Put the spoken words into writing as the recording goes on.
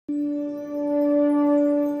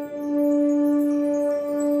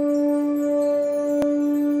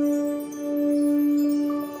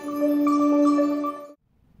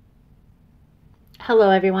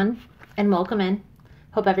Hello everyone, and welcome in.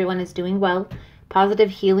 Hope everyone is doing well. Positive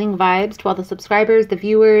healing vibes to all the subscribers, the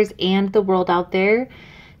viewers, and the world out there.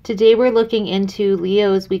 Today we're looking into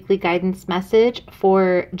Leo's weekly guidance message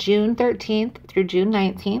for June 13th through June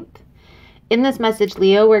 19th. In this message,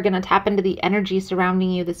 Leo, we're going to tap into the energy surrounding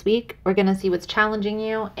you this week. We're going to see what's challenging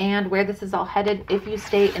you and where this is all headed if you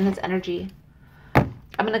stay in this energy.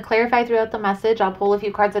 I'm going to clarify throughout the message. I'll pull a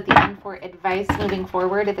few cards at the end for advice moving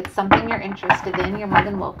forward. If it's something you're interested in, you're more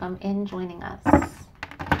than welcome in joining us.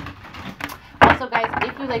 Also, guys,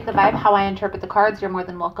 if you like the vibe, how I interpret the cards, you're more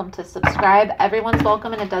than welcome to subscribe. Everyone's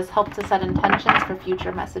welcome, and it does help to set intentions for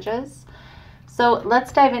future messages. So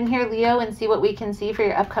let's dive in here, Leo, and see what we can see for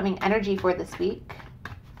your upcoming energy for this week.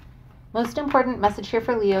 Most important message here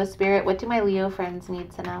for Leo, Spirit. What do my Leo friends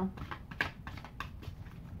need to know?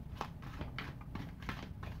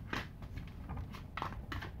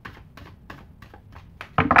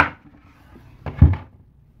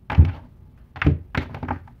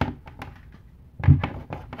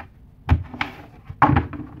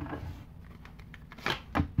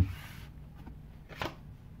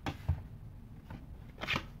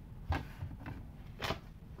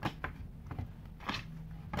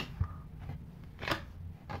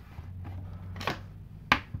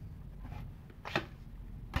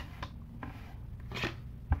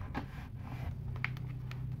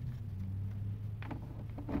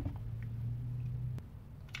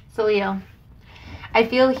 So Leo, I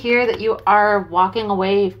feel here that you are walking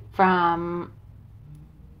away from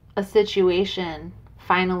a situation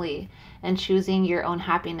finally and choosing your own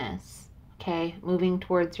happiness, okay? Moving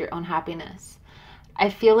towards your own happiness. I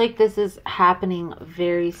feel like this is happening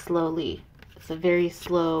very slowly. It's a very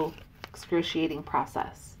slow, excruciating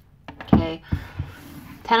process, okay?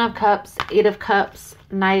 10 of Cups, 8 of Cups,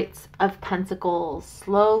 Knights of Pentacles,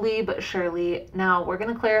 slowly but surely. Now, we're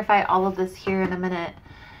going to clarify all of this here in a minute.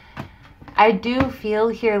 I do feel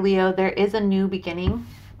here, Leo, there is a new beginning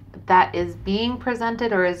that is being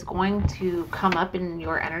presented or is going to come up in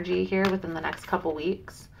your energy here within the next couple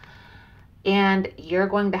weeks. And you're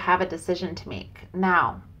going to have a decision to make.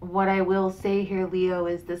 Now, what I will say here, Leo,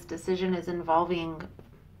 is this decision is involving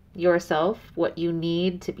yourself, what you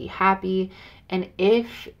need to be happy. And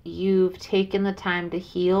if you've taken the time to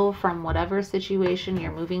heal from whatever situation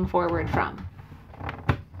you're moving forward from,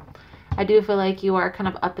 I do feel like you are kind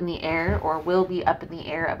of up in the air or will be up in the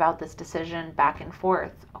air about this decision back and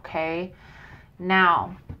forth, okay?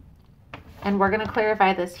 Now, and we're going to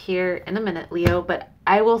clarify this here in a minute, Leo, but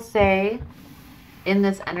I will say in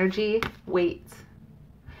this energy, wait.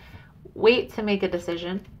 Wait to make a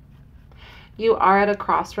decision. You are at a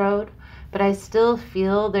crossroad, but I still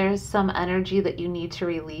feel there's some energy that you need to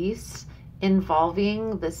release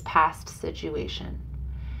involving this past situation.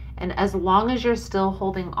 And as long as you're still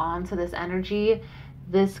holding on to this energy,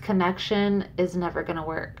 this connection is never going to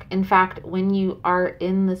work. In fact, when you are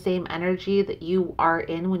in the same energy that you are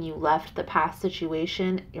in when you left the past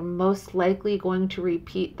situation, you're most likely going to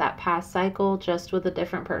repeat that past cycle just with a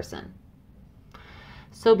different person.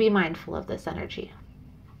 So be mindful of this energy.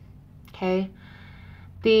 Okay?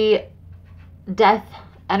 The death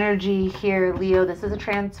energy here, Leo, this is a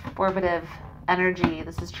transformative energy.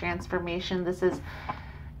 This is transformation. This is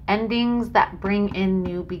endings that bring in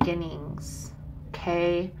new beginnings,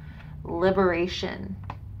 okay? Liberation,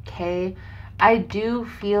 okay? I do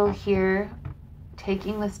feel here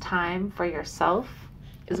taking this time for yourself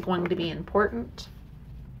is going to be important.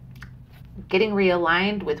 Getting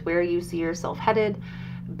realigned with where you see yourself headed,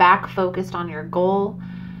 back focused on your goal.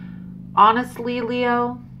 Honestly,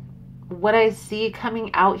 Leo, what I see coming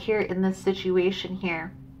out here in this situation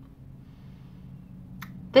here,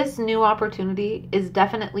 this new opportunity is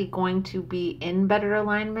definitely going to be in better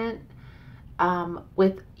alignment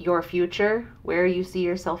with your future, where you see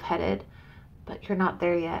yourself headed, but you're not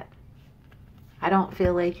there yet. I don't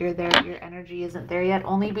feel like you're there. Your energy isn't there yet,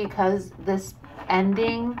 only because this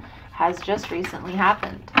ending has just recently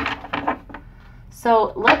happened.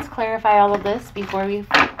 So let's clarify all of this before we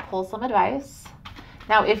pull some advice.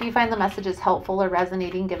 Now, if you find the messages helpful or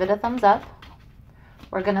resonating, give it a thumbs up.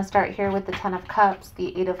 We're going to start here with the 10 of Cups,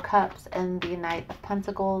 the 8 of Cups, and the Knight of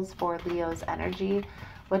Pentacles for Leo's energy.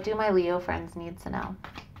 What do my Leo friends need to know?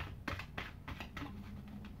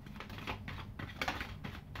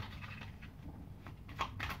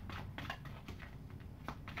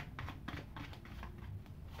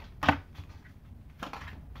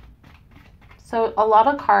 So a lot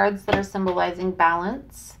of cards that are symbolizing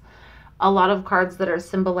balance, a lot of cards that are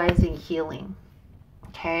symbolizing healing,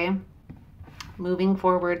 okay? Moving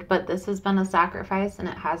forward, but this has been a sacrifice and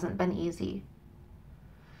it hasn't been easy.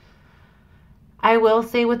 I will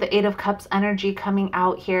say with the Eight of Cups energy coming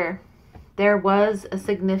out here, there was a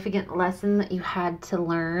significant lesson that you had to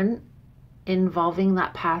learn involving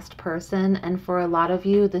that past person. And for a lot of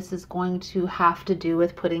you, this is going to have to do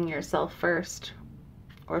with putting yourself first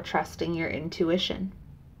or trusting your intuition.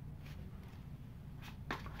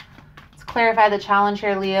 Let's clarify the challenge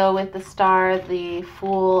here, Leo, with the Star, the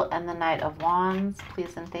Fool, and the Knight of Wands.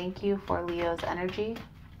 Please and thank you for Leo's energy.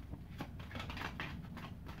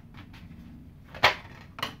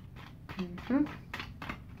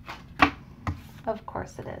 Of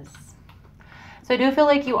course it is. So I do feel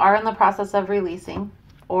like you are in the process of releasing,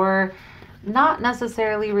 or not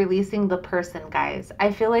necessarily releasing the person, guys.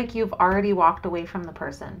 I feel like you've already walked away from the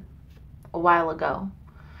person a while ago.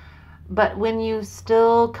 But when you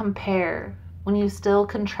still compare, when you still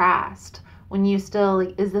contrast, when you still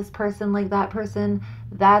like, is this person like that person?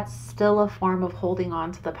 That's still a form of holding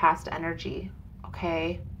on to the past energy,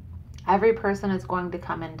 okay? Every person is going to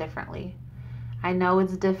come in differently. I know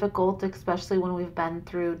it's difficult, especially when we've been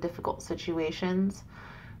through difficult situations,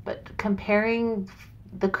 but comparing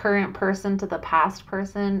the current person to the past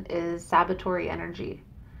person is sabotory energy,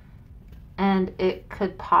 and it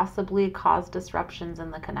could possibly cause disruptions in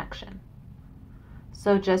the connection.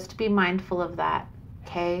 So just be mindful of that,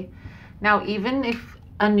 okay? Now, even if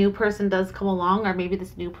a new person does come along, or maybe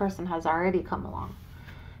this new person has already come along,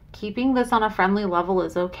 keeping this on a friendly level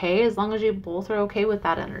is okay, as long as you both are okay with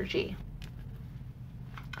that energy.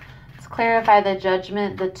 Clarify the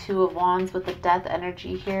Judgment, the Two of Wands with the Death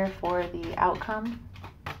energy here for the outcome.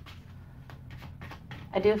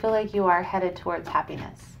 I do feel like you are headed towards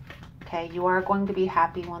happiness. Okay, you are going to be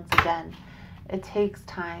happy once again. It takes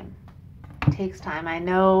time. It takes time. I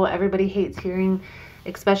know everybody hates hearing,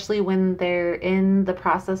 especially when they're in the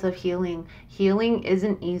process of healing. Healing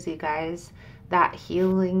isn't easy, guys. That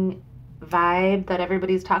healing vibe that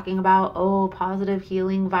everybody's talking about, oh, positive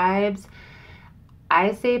healing vibes.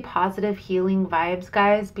 I say positive healing vibes,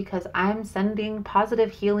 guys, because I'm sending positive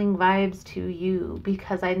healing vibes to you,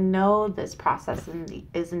 because I know this process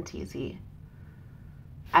isn't easy.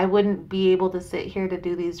 I wouldn't be able to sit here to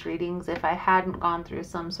do these readings if I hadn't gone through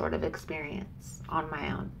some sort of experience on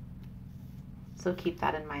my own. So keep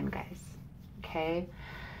that in mind, guys. Okay?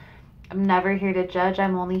 I'm never here to judge.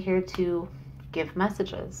 I'm only here to give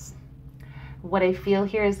messages. What I feel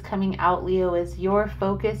here is coming out, Leo, is your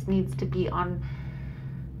focus needs to be on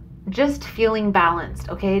just feeling balanced,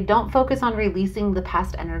 okay? Don't focus on releasing the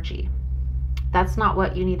past energy. That's not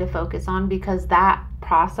what you need to focus on, because that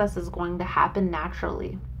process is going to happen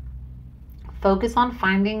naturally. Focus on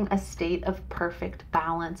finding a state of perfect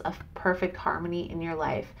balance, of perfect harmony in your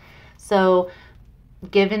life. So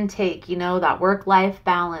give and take, you know, that work-life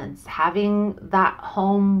balance, having that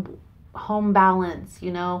home balance,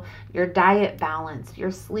 you know, your diet balance,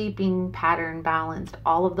 your sleeping pattern balanced,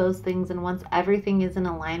 all of those things. And once everything is in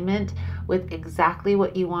alignment with exactly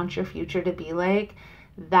what you want your future to be like,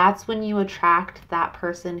 that's when you attract that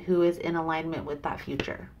person who is in alignment with that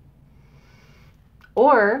future.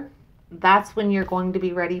 Or that's when you're going to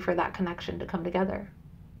be ready for that connection to come together.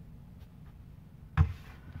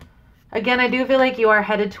 Again, I do feel like you are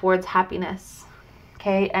headed towards happiness.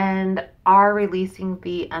 Okay, and are releasing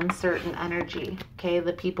the uncertain energy, okay,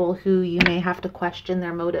 the people who you may have to question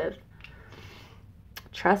their motive.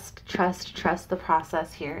 Trust the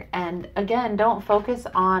process here. And again, don't focus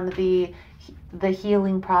on the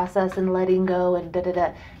healing process and letting go and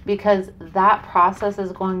because that process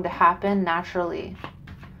is going to happen naturally.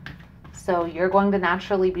 So you're going to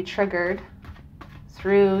naturally be triggered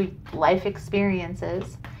through life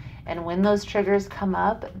experiences. And when those triggers come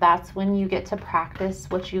up, that's when you get to practice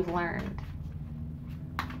what you've learned.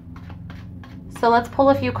 So let's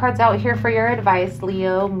pull a few cards out here for your advice,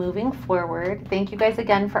 Leo, moving forward. Thank you guys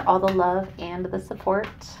again for all the love and the support,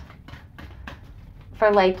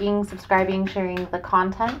 for liking, subscribing, sharing the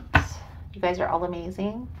content. You guys are all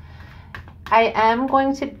amazing. I am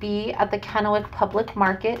going to be at the Kennewick Public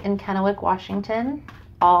Market in Kennewick, Washington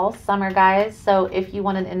all summer, guys. So if you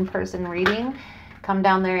want an in-person reading, come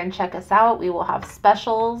down there and check us out. We will have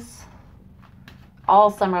specials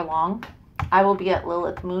all summer long. I will be at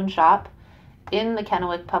Lilith Moon Shop in the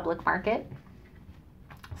Kennewick Public Market.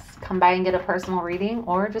 Come by and get a personal reading,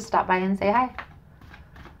 or just stop by and say hi.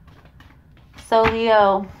 So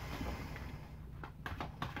Leo,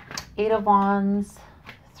 Eight of Wands,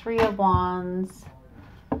 Three of Wands,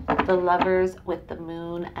 the Lovers with the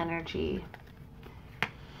Moon energy.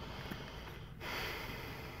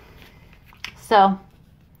 So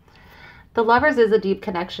the Lovers is a deep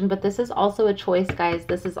connection, but this is also a choice, guys.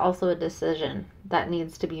 This is also a decision that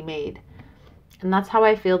needs to be made. And that's how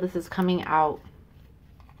I feel this is coming out.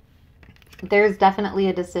 there's definitely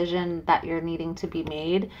a decision that you're needing to be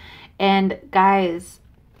made. And guys,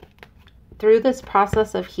 through this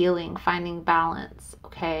process of healing, finding balance,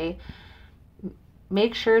 okay,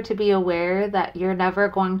 make sure to be aware that you're never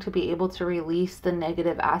going to be able to release the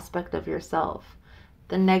negative aspect of yourself.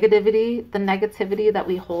 The negativity that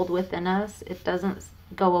we hold within us, it doesn't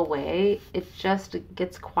go away. It just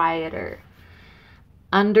gets quieter.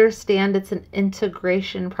 Understand it's an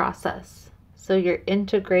integration process. So you're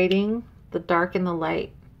integrating the dark and the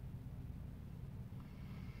light.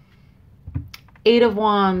 8 of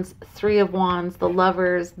Wands, 3 of Wands, the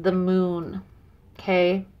Lovers, the Moon.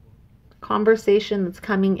 Okay? Conversation that's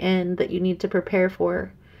coming in that you need to prepare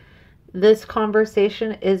for. This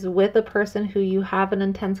conversation is with a person who you have an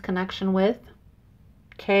intense connection with.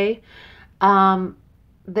 Okay?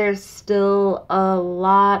 There's still a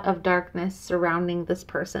lot of darkness surrounding this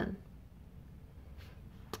person.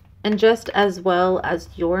 And just as well as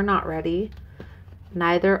you're not ready,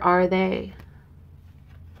 neither are they.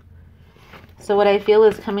 So what I feel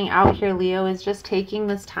is coming out here, Leo, is just taking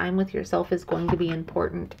this time with yourself is going to be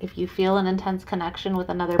important. If you feel an intense connection with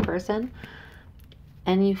another person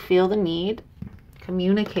and you feel the need,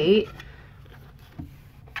 communicate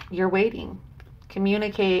you're waiting.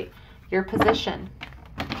 Communicate your position,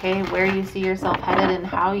 okay, where you see yourself headed and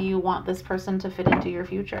how you want this person to fit into your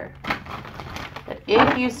future. But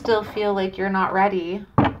if you still feel like you're not ready,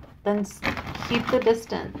 then keep the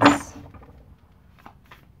distance.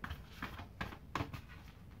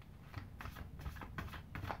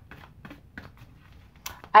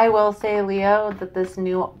 I will say, Leo, that this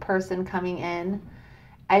new person coming in,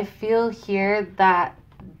 I feel here that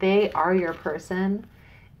they are your person.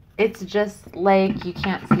 It's just like you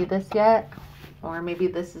can't see this yet. Or maybe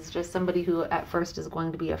this is just somebody who at first is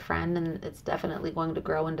going to be a friend and it's definitely going to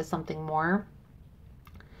grow into something more.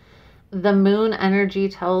 The Moon energy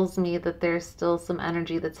tells me that there's still some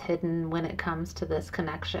energy that's hidden when it comes to this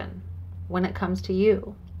connection, when it comes to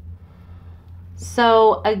you.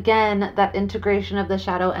 So again, that integration of the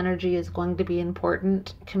shadow energy is going to be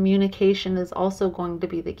important. Communication is also going to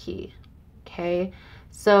be the key. Okay,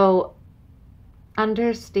 so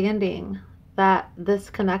understanding that this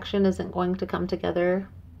connection isn't going to come together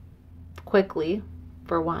quickly,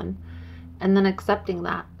 for one, and then accepting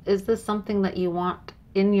that. Is this something that you want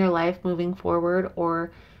in your life moving forward,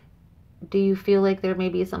 or do you feel like there may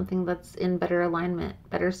be something that's in better alignment,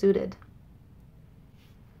 better suited?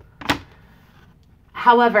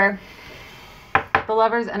 However, the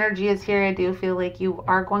Lover's energy is here. I do feel like you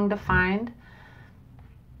are going to find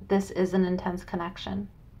this is an intense connection.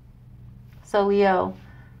 So Leo,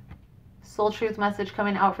 soul truth message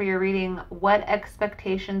coming out for your reading. What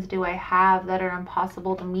expectations do I have that are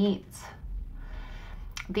impossible to meet?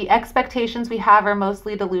 The expectations we have are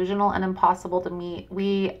mostly delusional and impossible to meet.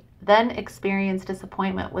 We then experience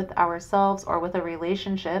disappointment with ourselves or with a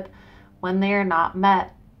relationship when they are not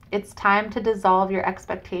met. It's time to dissolve your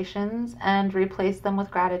expectations and replace them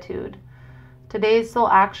with gratitude. Today's soul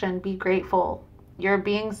action, be grateful. You're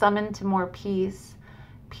being summoned to more peace.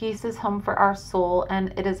 Peace is home for our soul,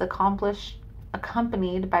 and it is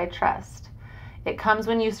accompanied by trust. It comes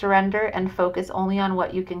when you surrender and focus only on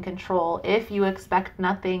what you can control. If you expect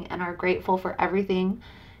nothing and are grateful for everything,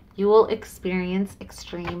 you will experience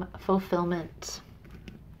extreme fulfillment.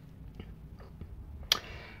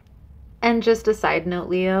 And just a side note,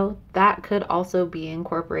 Leo, that could also be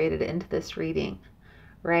incorporated into this reading,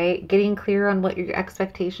 right? Getting clear on what your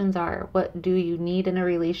expectations are. What do you need in a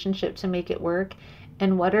relationship to make it work?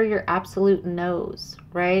 And what are your absolute no's,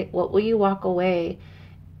 right? What will you walk away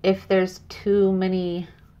if there's too many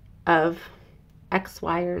of X,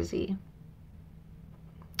 Y, or Z?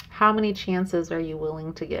 How many chances are you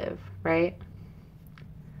willing to give, right?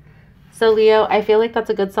 So Leo, I feel like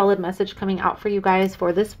that's a good solid message coming out for you guys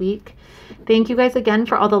for this week. Thank you guys again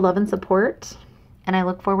for all the love and support. And I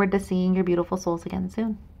look forward to seeing your beautiful souls again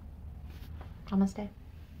soon. Namaste.